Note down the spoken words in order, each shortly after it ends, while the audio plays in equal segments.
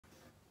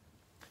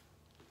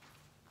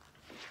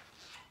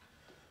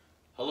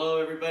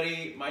Hello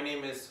everybody, my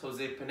name is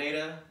Jose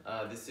Pineda.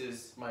 This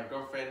is my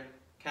girlfriend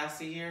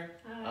Cassie here.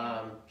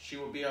 She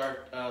will be our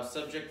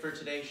subject for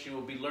today. She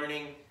will be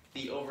learning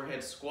the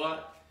overhead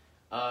squat.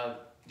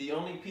 The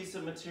only piece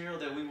of material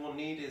that we will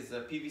need is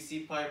a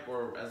PVC pipe,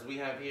 or as we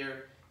have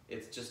here,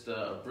 it's just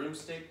a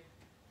broomstick.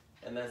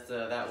 And that's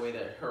that way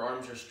that her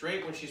arms are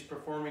straight when she's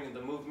performing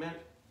the movement.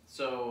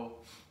 So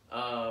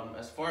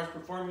as far as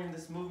performing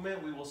this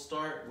movement, we will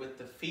start with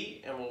the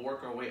feet and we'll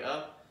work our way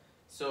up.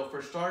 So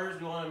for starters,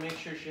 we want to make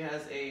sure she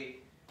has a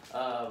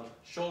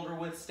shoulder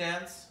width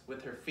stance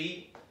with her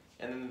feet,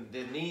 and then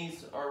the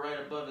knees are right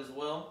above as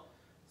well.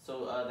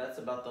 So that's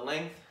about the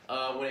length.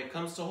 When it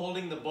comes to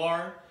holding the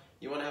bar,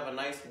 you want to have a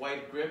nice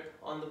wide grip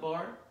on the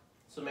bar.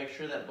 So make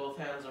sure that both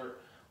hands are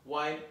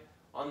wide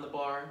on the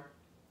bar.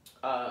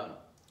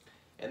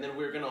 And then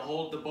we're going to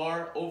hold the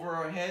bar over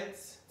our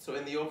heads, so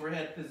in the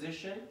overhead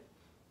position.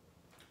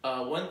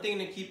 One thing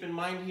to keep in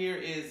mind here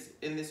is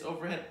in this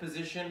overhead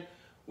position,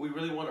 we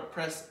really want to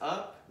press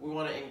up, we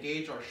want to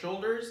engage our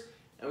shoulders,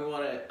 and we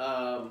want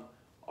to,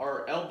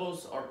 our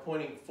elbows are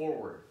pointing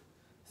forward.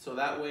 So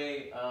that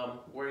way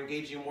we're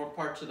engaging more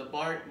parts of the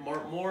bar,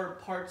 more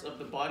parts of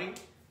the body,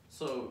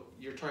 so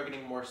you're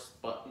targeting more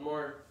spots.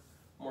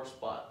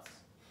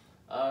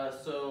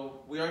 So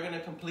we are going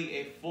to complete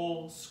a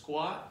full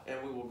squat,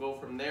 and we will go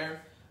from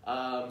there.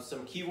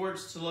 Some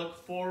keywords to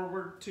look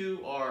forward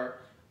to are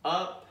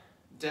up,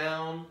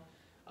 down,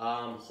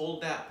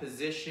 hold that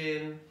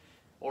position,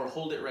 or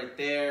hold it right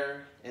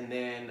there, and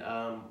then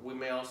we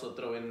may also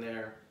throw in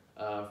there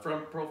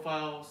front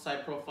profile,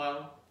 side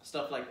profile,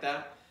 stuff like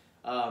that.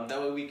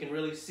 That way we can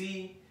really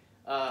see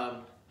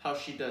how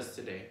she does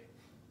today.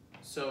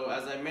 So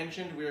as I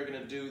mentioned, we are going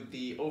to do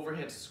the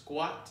overhead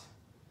squat.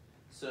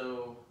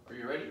 So are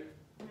you ready?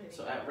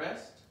 So at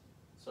rest.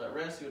 So at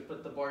rest, you would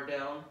put the bar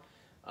down.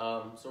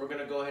 So we're going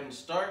to go ahead and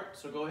start.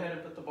 So go ahead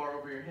and put the bar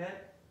over your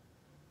head.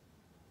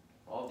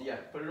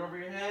 Put it over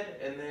your head,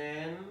 and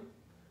then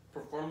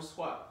perform a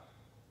squat.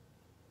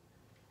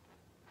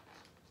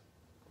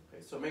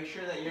 Okay, so make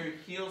sure that your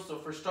heels, so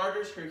for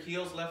starters, her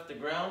heels left the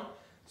ground.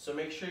 So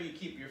make sure you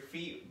keep your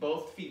feet,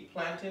 both feet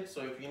planted.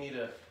 So if you need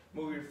to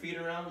move your feet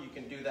around, you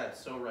can do that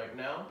so right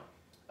now.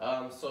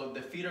 So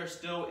the feet are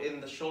still in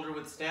the shoulder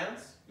width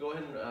stance. Go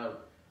ahead and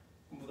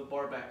move the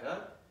bar back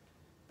up.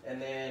 And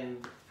then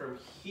from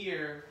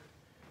here,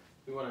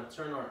 we want to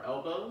turn our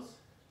elbows,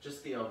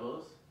 just the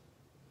elbows.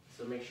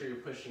 So make sure you're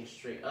pushing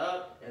straight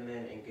up and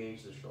then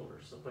engage the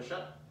shoulders. So push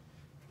up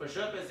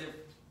as if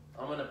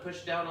I'm going to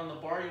push down on the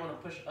bar. You want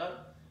to push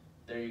up.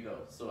 There you go.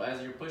 So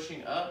as you're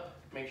pushing up,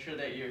 make sure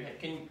that your head,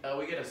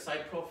 we get a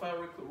side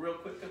profile real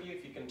quick of you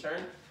if you can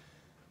turn.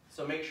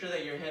 So make sure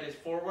that your head is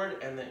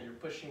forward and that you're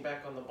pushing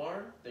back on the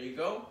bar. There you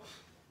go.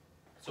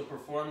 So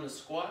perform the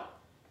squat.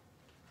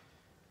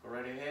 Go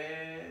right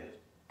ahead.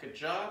 Good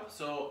job.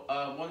 So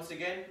once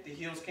again, the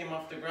heels came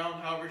off the ground.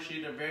 However,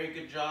 she did a very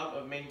good job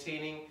of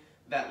maintaining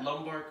that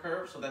lumbar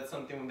curve, so that's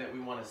something that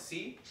we want to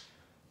see.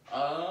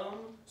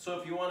 So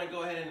if you want to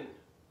go ahead and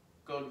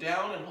go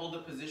down and hold the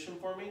position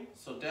for me.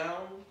 So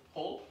down,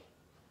 hold.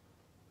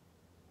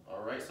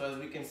 Alright, so as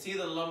we can see,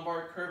 the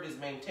lumbar curve is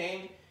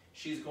maintained.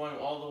 She's going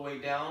all the way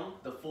down,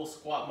 the full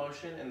squat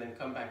motion, and then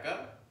come back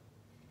up.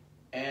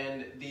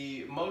 And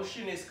the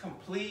motion is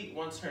complete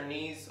once her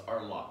knees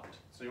are locked.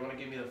 So you want to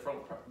give me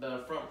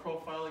the front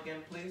profile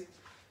again, please.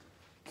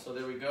 So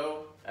there we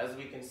go. As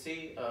we can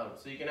see,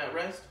 so you can at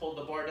rest, hold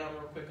the bar down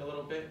real quick a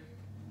little bit.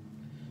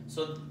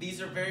 So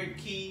these are very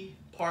key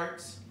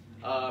parts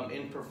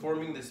in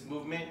performing this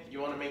movement.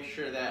 You want to make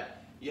sure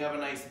that you have a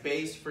nice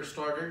base for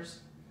starters.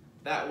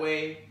 That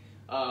way,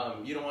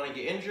 you don't want to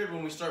get injured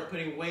when we start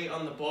putting weight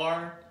on the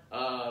bar.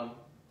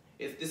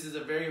 This is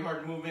a very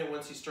hard movement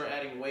once you start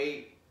adding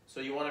weight.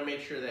 So you want to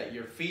make sure that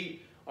your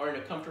feet are in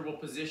a comfortable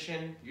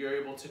position. You're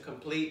able to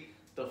complete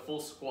the full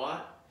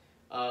squat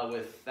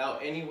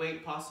without any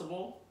weight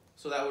possible.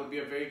 So that would be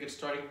a very good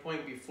starting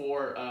point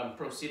before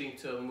proceeding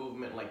to a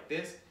movement like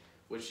this,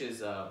 which is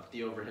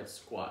the overhead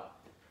squat.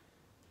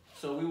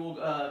 So we will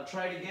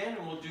try it again,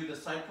 and we'll do the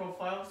side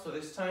profile. So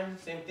this time,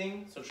 same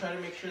thing. So try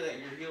to make sure that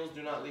your heels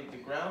do not leave the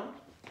ground.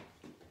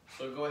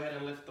 So go ahead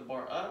and lift the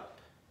bar up.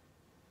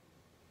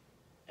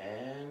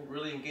 And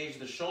really engage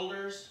the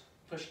shoulders.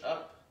 Push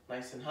up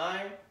nice and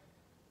high.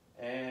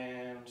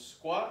 And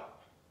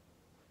squat.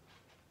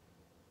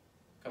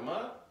 Come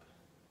up.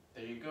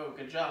 There you go,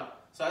 good job.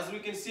 So as we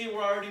can see,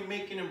 we're already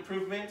making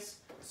improvements.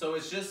 So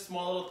it's just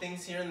small little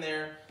things here and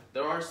there.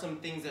 There are some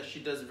things that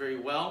she does very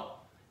well,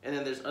 and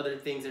then there's other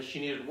things that she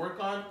needed to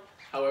work on.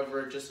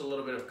 However, just a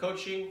little bit of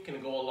coaching can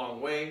go a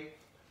long way.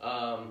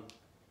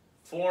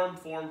 Form.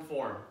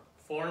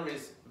 Form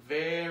is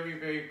very,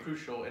 very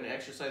crucial in an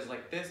exercise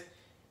like this.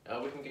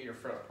 We can get your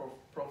front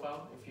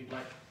profile if you'd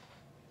like.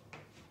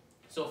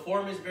 So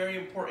form is very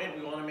important.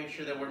 We want to make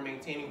sure that we're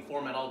maintaining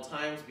form at all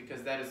times,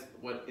 because that is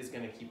what is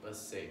going to keep us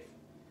safe.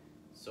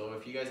 So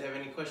if you guys have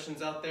any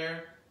questions out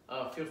there,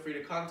 feel free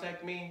to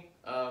contact me.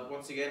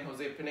 Once again,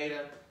 Jose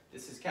Pineda.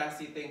 This is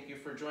Cassie. Thank you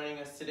for joining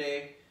us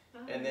today.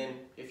 And then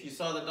if you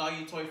saw the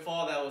doggy toy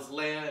fall, that was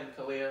Leia and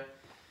Kalia.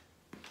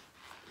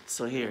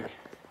 So here,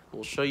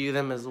 we'll show you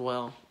them as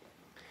well.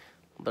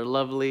 They're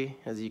lovely,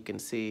 as you can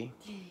see.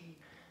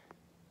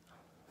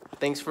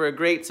 Thanks for a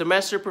great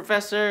semester,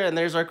 Professor, and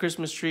there's our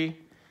Christmas tree.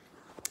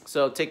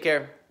 So take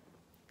care.